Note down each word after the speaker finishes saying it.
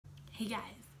Hey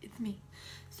guys, it's me.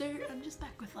 So I'm just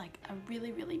back with like a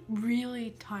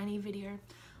really tiny video,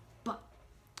 but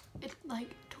it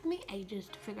took me ages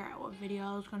to figure out what video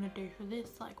I was gonna do for this,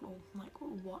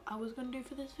 what I was gonna do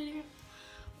for this video,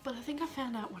 but I think I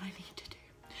found out what I need to do.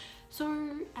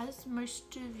 So as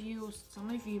most of you or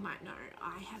some of you might know,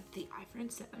 I have the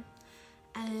iPhone 7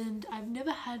 and I've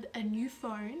never had a new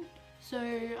phone. So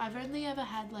I've only ever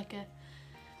had like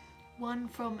one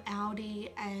from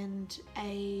Audi and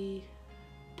a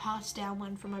passed down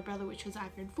one from my brother, which was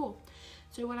iPhone 4.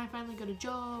 So when I finally got a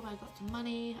job, I got some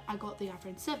money, I got the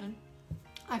iPhone 7,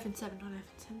 not iPhone 7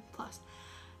 Plus.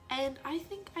 And I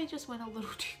think I just went a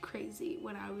little too crazy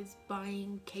when I was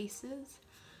buying cases,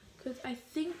 because I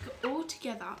think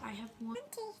altogether I have 1, 2,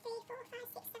 3, 4, 5,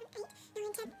 6, 7, 8,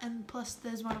 9, 10, and plus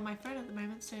there's one on my phone at the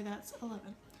moment, so that's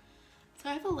 11. So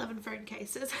I have 11 phone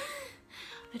cases.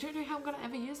 I don't know how I'm gonna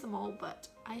ever use them all, but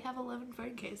I have 11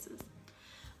 phone cases.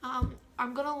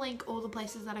 I'm gonna link all the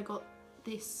places that I got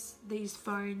these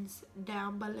phones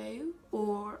down below,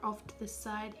 or off to the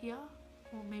side here,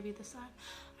 or maybe this side.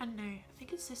 I don't know, I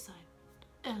think it's this side.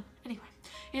 Anyway,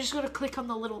 you just gotta click on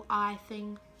the little eye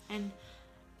thing, and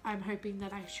I'm hoping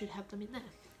that I should have them in there.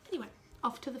 Anyway,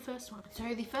 off to the first one.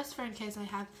 So the first phone case I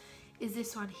have is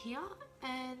this one here,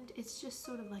 and it's just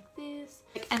sort of like this,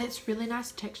 and it's really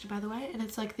nice texture, by the way, and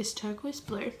it's like this turquoise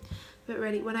blue. But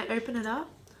ready, when I open it up,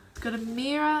 it's got a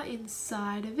mirror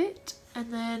inside of it,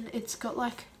 and then it's got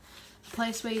like a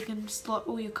place where you can slot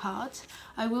all your cards.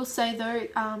 I will say though,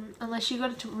 unless you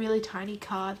got a really tiny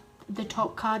card, the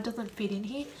top card doesn't fit in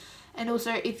here, and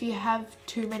also if you have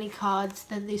too many cards,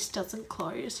 then this doesn't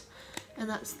close, and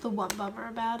that's the one bummer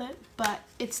about it. But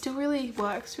it still really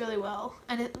works really well,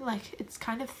 and it's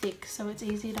kind of thick, so it's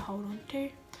easy to hold on to.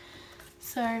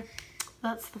 So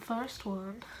that's the first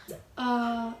one.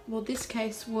 Well, this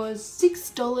case was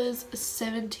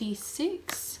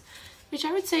 $6.76, which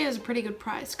I would say is a pretty good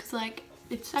price, because like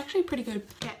it's actually pretty good.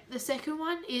 Okay, the second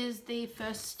one is the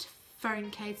first phone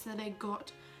case that I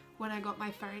got when I got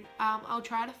my phone. I'll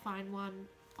try to find one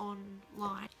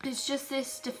online. It's just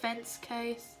this defense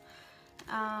case,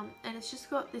 and it's just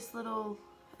got this little,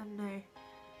 I don't know,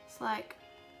 it's like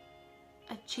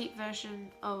a cheap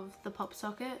version of the pop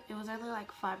socket. It was only like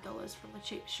 $5 from a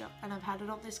cheap shop, and I've had it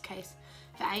on this case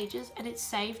for ages, and it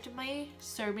saved me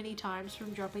so many times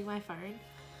from dropping my phone.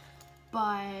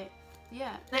 But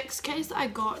yeah, next case I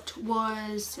got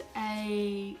was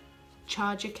a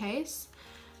charger case,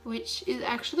 which is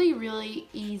actually really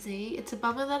easy. It's a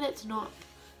bummer that it's not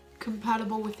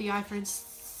compatible with the iPhone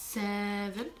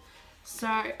 7, so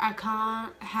I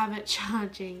can't have it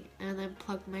charging and then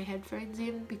plug my headphones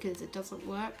in, because it doesn't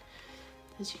work,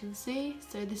 as you can see.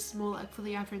 So this is more like for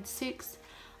the iPhone 6.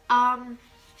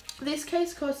 This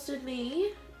case costed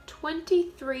me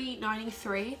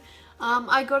 $23.93.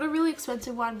 I got a really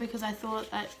expensive one because I thought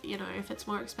that, you know, if it's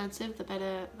more expensive,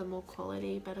 better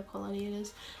quality it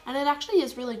is. And it actually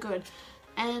is really good.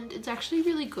 And it's actually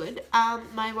really good.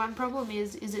 My one problem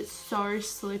is it's so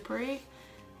slippery,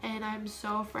 and I'm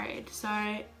so afraid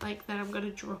that I'm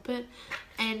gonna drop it.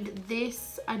 And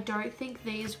this, I don't think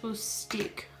these will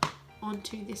stick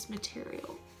onto this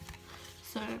material.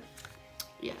 So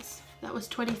yes, that was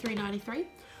 $23.93.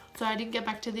 So I didn't get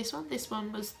back to this one. This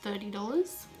one was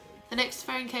 $30. The next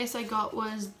phone case I got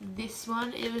was this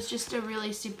one. It was just a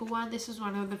really simple one. This was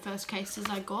one of the first cases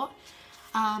I got.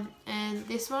 And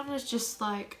this one was just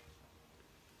like,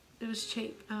 it was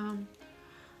cheap. I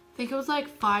think it was like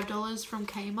 $5 from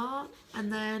Kmart. And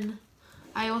then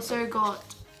I also got,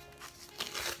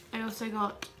 oh no,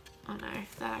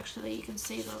 that actually, you can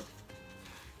see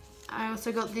I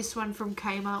also got this one from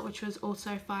Kmart, which was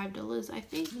also $5, I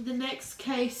think. The next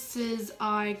cases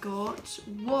I got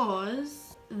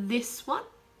was this one,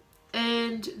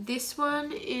 and this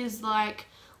one is like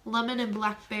lemon and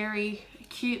blackberry,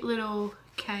 cute little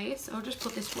case. I'll just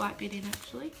put this white bit in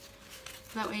actually,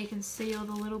 that way you can see all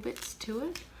the little bits to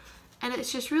it. And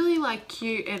it's just really like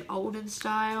cute and olden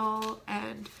style,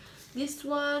 and this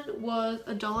one was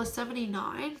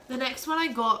 $1.79. The next one I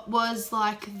got was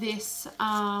like this,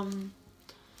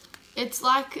 it's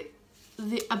like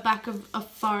a back of a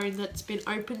phone that's been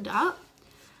opened up,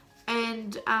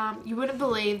 and you wouldn't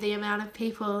believe the amount of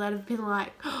people that have been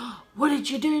like, oh, what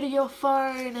did you do to your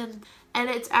phone? And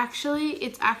it's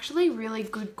actually really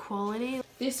good quality.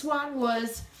 This one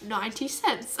was 90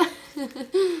 cents.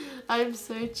 I'm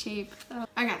so cheap.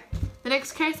 Okay, the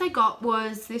next case I got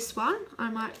was this one. I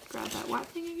might grab that white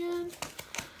thing again.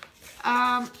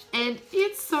 And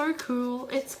it's so cool.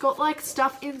 It's got like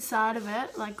stuff inside of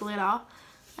it, like glitter,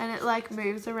 and it like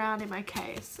moves around in my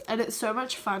case, and it's so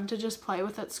much fun to just play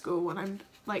with at school when I'm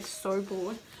like so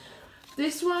bored.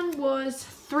 This one was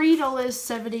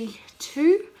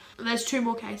 $3.72. There's 2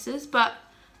 more cases, but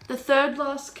the third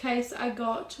last case I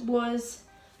got was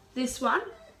this one.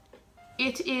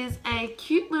 It is a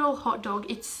cute little hot dog.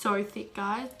 It's so thick,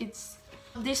 guys.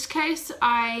 This case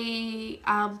I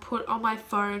put on my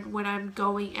phone when I'm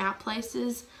going out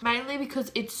places, mainly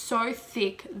because it's so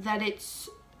thick that it's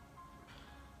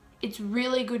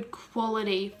really good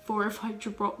quality for if I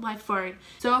drop my phone.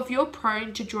 So if you're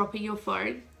prone to dropping your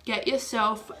phone, get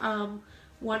yourself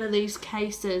one of these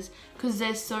cases because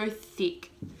they're so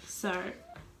thick. So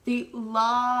the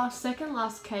second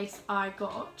last case I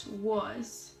got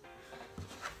was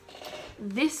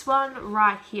this one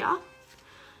right here.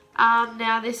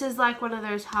 Now this is like one of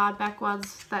those hardback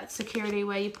ones, that security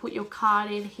where you put your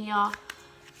card in here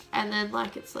and then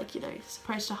like it's like, you know, you're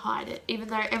supposed to hide it, even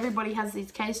though everybody has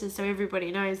these cases, so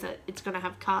everybody knows that it's going to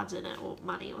have cards in it or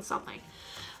money or something.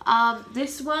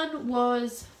 This one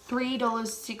was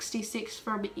 $3.66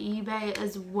 from eBay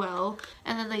as well.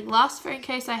 And then the last phone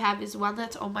case I have is one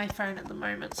that's on my phone at the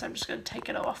moment, so I'm just going to take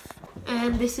it off.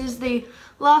 And this is the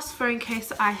last phone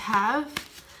case I have.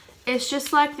 It's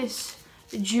just like this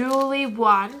jewelry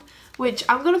one, which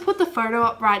I'm going to put the photo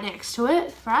up right next to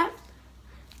it, right?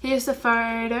 Here's the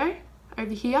photo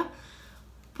over here.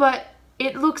 But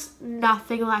it looks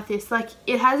nothing like this. Like,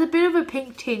 it has a bit of a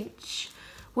pink tinge,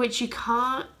 which you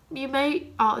can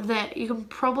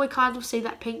probably kind of see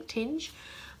that pink tinge,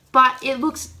 but it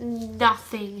looks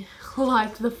nothing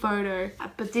like the photo.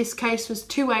 But this case was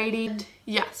 $2.80, and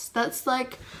yes, that's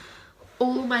like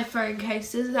all my phone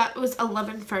cases. That was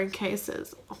 11 phone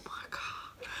cases. Oh my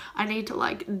god, I need to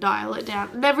like dial it down.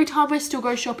 And every time I still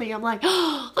go shopping, I'm like,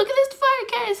 oh, look at this phone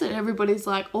case, and everybody's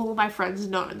like, all of my friends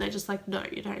know, and they're just like, no,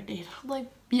 you don't need it. I'm like,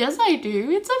 yes I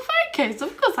do, it's a phone case,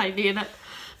 of course I need it.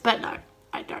 But no,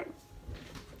 I don't.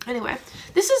 Anyway,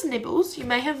 this is Nibbles. You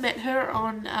may have met her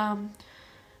on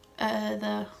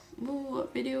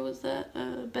what video was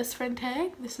that? Best Friend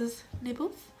Tag. This is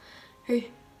Nibbles, who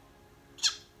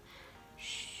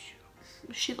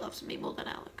she loves me more than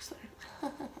Alex,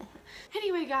 so.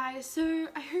 Anyway guys, so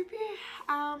I hope you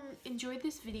enjoyed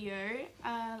this video.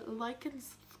 Like and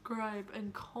subscribe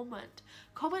and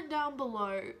comment down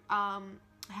below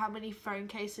how many phone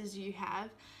cases you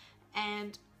have,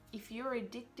 and if you're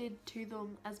addicted to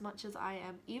them as much as I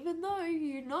am, even though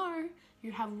you know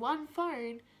you have one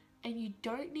phone and you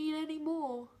don't need any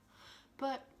more.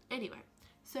 But anyway,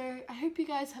 so I hope you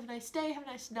guys have a nice day, have a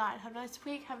nice night, have a nice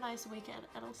week, have a nice weekend,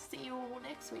 and I'll see you all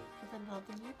next week with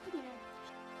another new video.